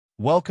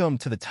Welcome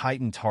to the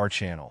Titan Tar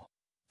channel.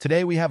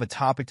 Today we have a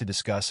topic to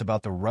discuss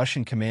about the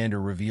Russian commander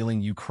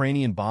revealing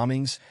Ukrainian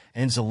bombings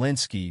and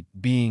Zelensky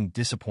being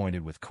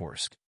disappointed with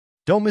Kursk.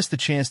 Don't miss the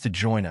chance to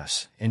join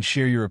us and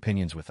share your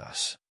opinions with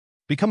us.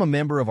 Become a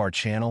member of our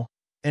channel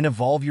and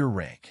evolve your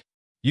rank.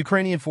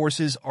 Ukrainian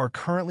forces are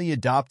currently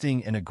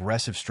adopting an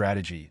aggressive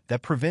strategy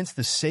that prevents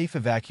the safe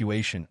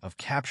evacuation of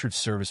captured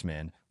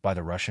servicemen by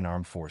the Russian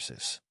Armed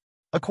Forces.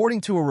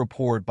 According to a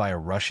report by a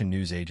Russian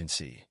news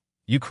agency,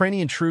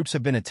 Ukrainian troops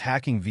have been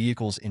attacking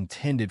vehicles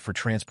intended for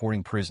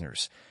transporting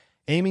prisoners,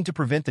 aiming to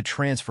prevent the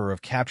transfer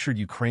of captured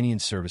Ukrainian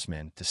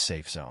servicemen to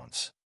safe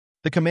zones.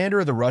 The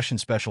commander of the Russian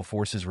Special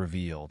Forces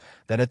revealed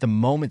that at the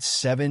moment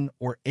 7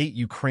 or 8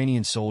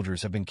 Ukrainian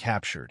soldiers have been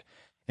captured,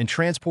 and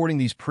transporting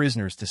these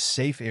prisoners to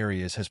safe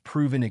areas has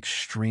proven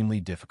extremely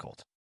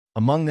difficult.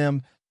 Among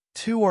them,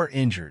 2 are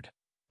injured,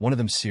 one of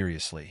them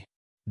seriously.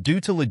 Due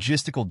to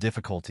logistical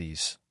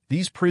difficulties,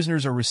 these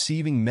prisoners are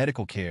receiving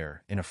medical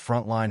care in a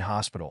frontline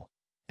hospital,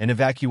 and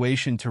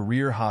evacuation to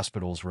rear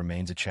hospitals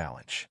remains a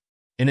challenge.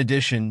 In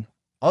addition,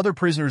 other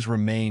prisoners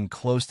remain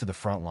close to the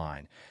front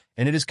line,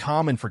 and it is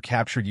common for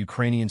captured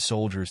Ukrainian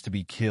soldiers to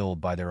be killed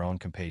by their own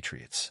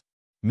compatriots.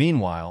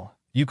 Meanwhile,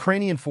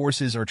 Ukrainian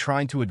forces are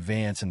trying to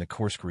advance in the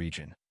Kursk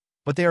region,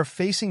 but they are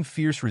facing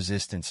fierce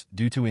resistance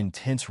due to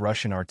intense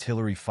Russian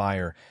artillery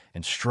fire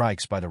and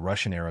strikes by the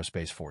Russian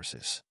aerospace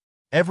forces.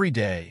 Every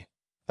day,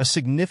 a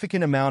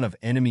significant amount of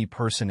enemy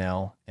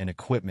personnel and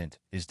equipment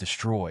is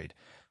destroyed,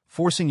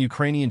 forcing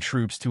Ukrainian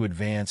troops to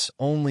advance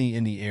only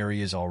in the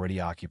areas already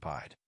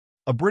occupied.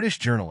 A British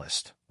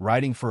journalist,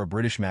 writing for a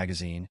British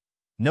magazine,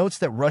 notes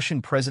that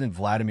Russian President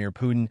Vladimir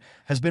Putin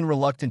has been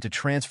reluctant to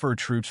transfer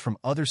troops from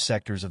other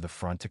sectors of the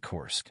front to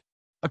Kursk.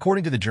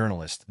 According to the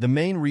journalist, the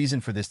main reason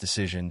for this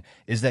decision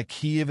is that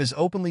Kiev has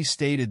openly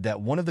stated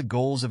that one of the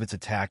goals of its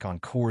attack on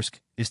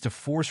Kursk is to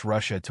force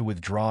Russia to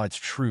withdraw its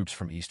troops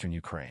from eastern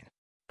Ukraine.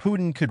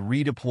 Putin could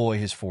redeploy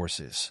his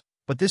forces,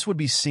 but this would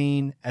be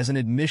seen as an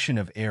admission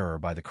of error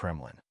by the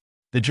Kremlin.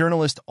 The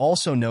journalist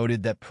also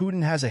noted that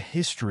Putin has a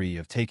history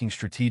of taking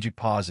strategic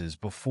pauses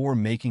before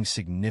making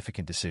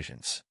significant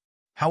decisions.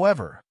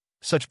 However,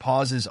 such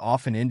pauses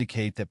often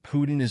indicate that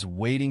Putin is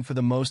waiting for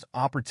the most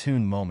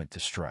opportune moment to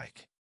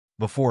strike.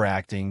 Before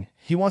acting,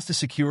 he wants to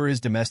secure his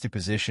domestic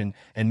position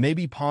and may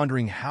be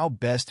pondering how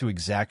best to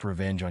exact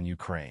revenge on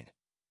Ukraine,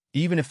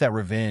 even if that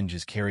revenge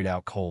is carried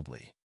out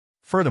coldly.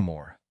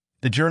 Furthermore,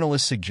 the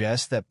journalist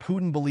suggests that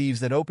Putin believes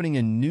that opening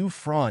a new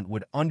front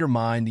would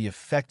undermine the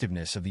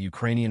effectiveness of the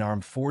Ukrainian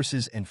Armed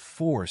Forces and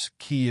force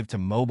Kiev to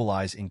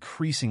mobilize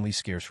increasingly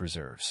scarce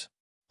reserves.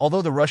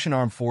 Although the Russian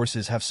Armed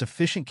Forces have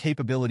sufficient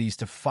capabilities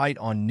to fight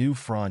on new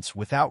fronts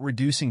without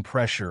reducing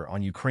pressure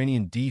on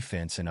Ukrainian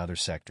defense in other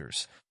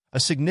sectors, a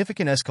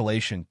significant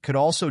escalation could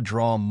also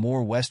draw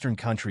more Western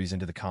countries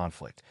into the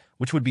conflict,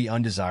 which would be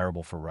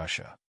undesirable for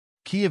Russia.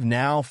 Kiev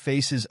now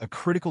faces a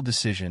critical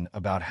decision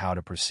about how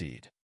to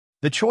proceed.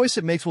 The choice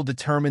it makes will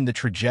determine the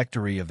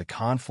trajectory of the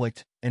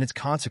conflict and its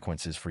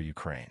consequences for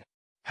Ukraine.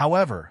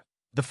 However,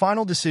 the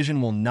final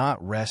decision will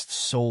not rest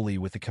solely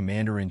with the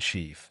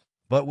commander-in-chief,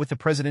 but with the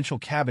presidential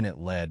cabinet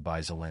led by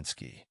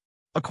Zelensky.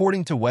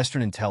 According to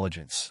Western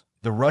intelligence,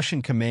 the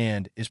Russian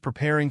command is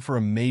preparing for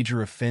a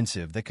major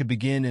offensive that could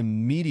begin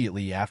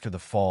immediately after the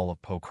fall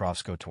of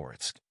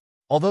Pokrovsk-Toretsk.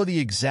 Although the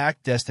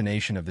exact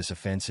destination of this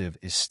offensive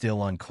is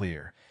still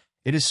unclear,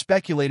 it is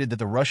speculated that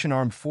the Russian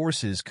armed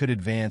forces could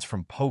advance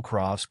from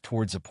Pokrovsk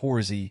towards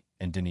Zaporizhzhia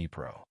and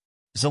Dnipro.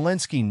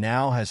 Zelensky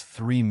now has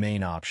 3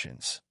 main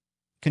options.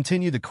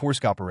 Continue the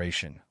Kursk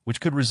operation, which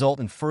could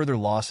result in further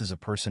losses of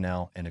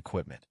personnel and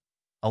equipment.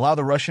 Allow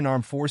the Russian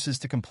armed forces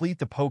to complete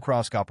the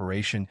Pokrovsk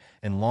operation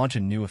and launch a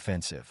new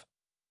offensive.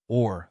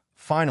 Or,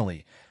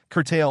 finally,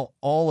 curtail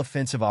all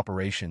offensive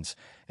operations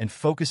and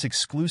focus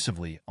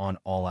exclusively on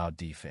all-out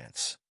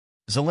defense.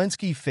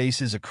 Zelensky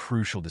faces a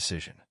crucial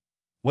decision: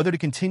 whether to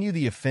continue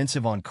the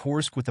offensive on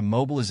Kursk with the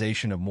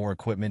mobilization of more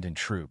equipment and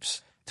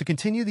troops, to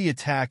continue the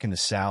attack in the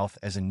south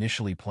as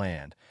initially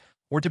planned,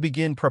 or to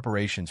begin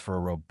preparations for a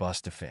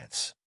robust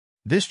defense.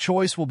 This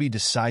choice will be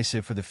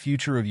decisive for the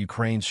future of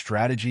Ukraine's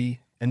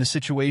strategy and the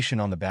situation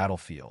on the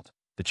battlefield,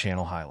 the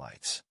channel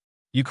highlights.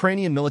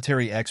 Ukrainian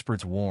military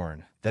experts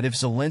warn that if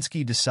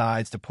Zelensky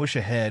decides to push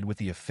ahead with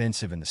the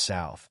offensive in the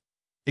south,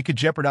 it could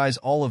jeopardize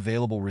all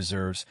available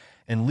reserves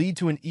and lead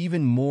to an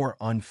even more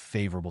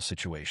unfavorable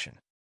situation.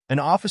 An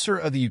officer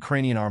of the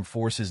Ukrainian Armed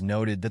Forces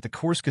noted that the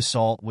Kursk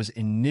assault was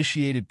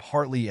initiated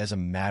partly as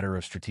a matter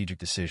of strategic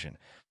decision,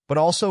 but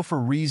also for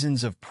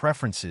reasons of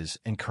preferences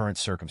and current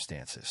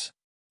circumstances.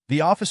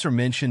 The officer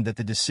mentioned that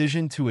the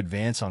decision to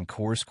advance on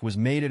Kursk was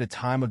made at a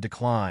time of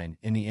decline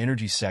in the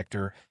energy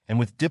sector and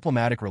with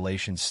diplomatic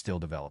relations still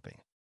developing.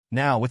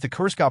 Now, with the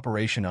Kursk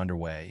operation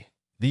underway,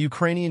 the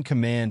Ukrainian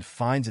command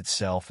finds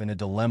itself in a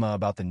dilemma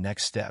about the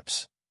next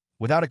steps,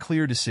 without a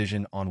clear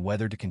decision on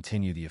whether to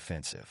continue the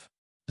offensive.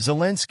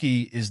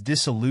 Zelensky is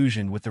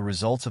disillusioned with the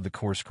results of the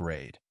Kursk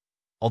raid,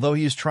 although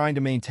he is trying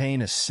to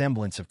maintain a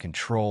semblance of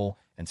control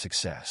and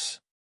success.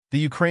 The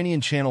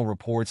Ukrainian channel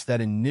reports that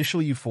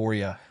initial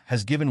euphoria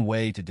has given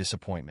way to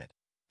disappointment,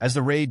 as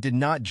the raid did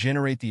not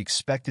generate the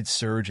expected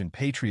surge in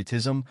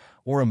patriotism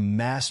or a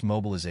mass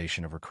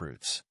mobilization of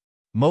recruits.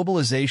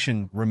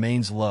 Mobilization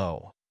remains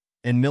low,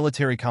 and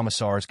military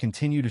commissars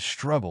continue to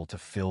struggle to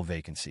fill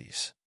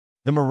vacancies.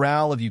 The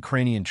morale of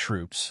Ukrainian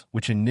troops,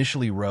 which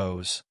initially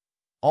rose,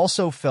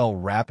 also fell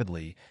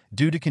rapidly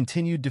due to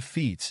continued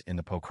defeats in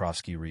the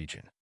Pokrovsky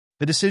region.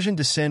 The decision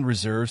to send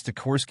reserves to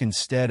Kursk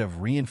instead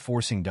of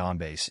reinforcing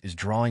Donbass is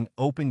drawing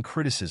open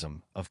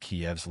criticism of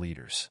Kiev's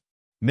leaders.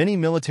 Many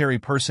military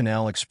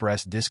personnel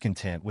expressed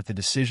discontent with the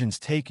decisions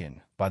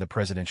taken by the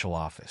presidential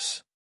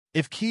office.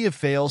 If Kiev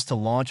fails to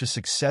launch a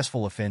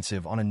successful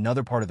offensive on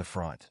another part of the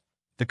front,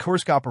 the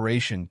Kursk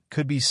operation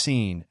could be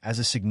seen as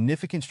a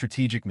significant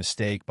strategic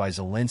mistake by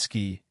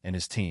Zelensky and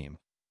his team,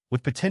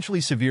 with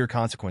potentially severe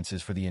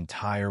consequences for the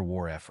entire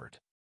war effort.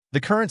 The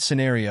current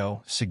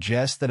scenario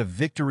suggests that a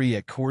victory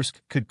at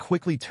Kursk could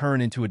quickly turn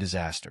into a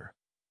disaster,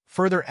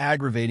 further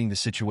aggravating the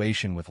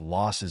situation with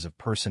losses of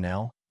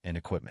personnel and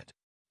equipment.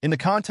 In the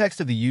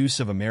context of the use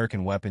of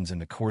American weapons in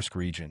the Kursk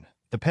region,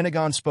 the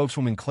Pentagon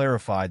spokeswoman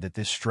clarified that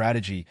this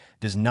strategy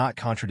does not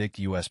contradict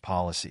U.S.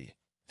 policy,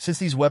 since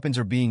these weapons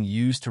are being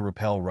used to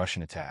repel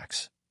Russian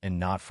attacks, and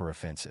not for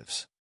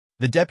offensives.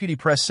 The Deputy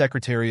Press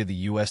Secretary of the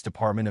U.S.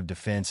 Department of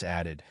Defense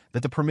added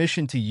that the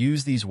permission to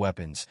use these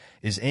weapons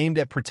is aimed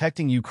at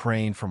protecting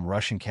Ukraine from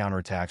Russian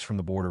counterattacks from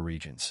the border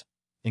regions,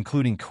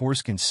 including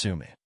Kursk and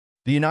Sumy.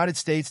 The United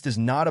States does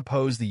not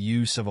oppose the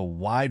use of a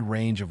wide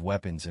range of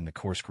weapons in the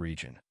Kursk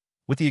region,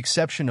 with the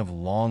exception of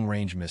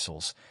long-range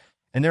missiles,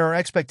 and there are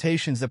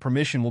expectations that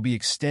permission will be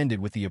extended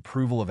with the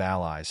approval of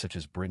allies such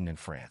as Britain and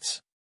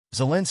France.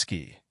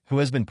 Zelensky, who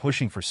has been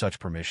pushing for such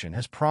permission,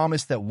 has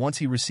promised that once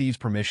he receives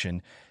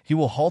permission, he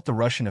will halt the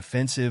Russian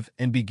offensive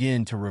and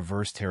begin to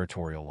reverse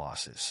territorial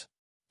losses.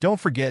 Don't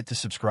forget to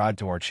subscribe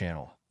to our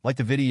channel, like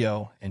the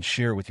video, and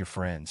share it with your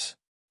friends.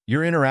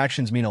 Your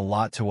interactions mean a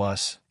lot to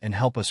us and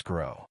help us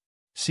grow.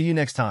 See you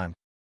next time.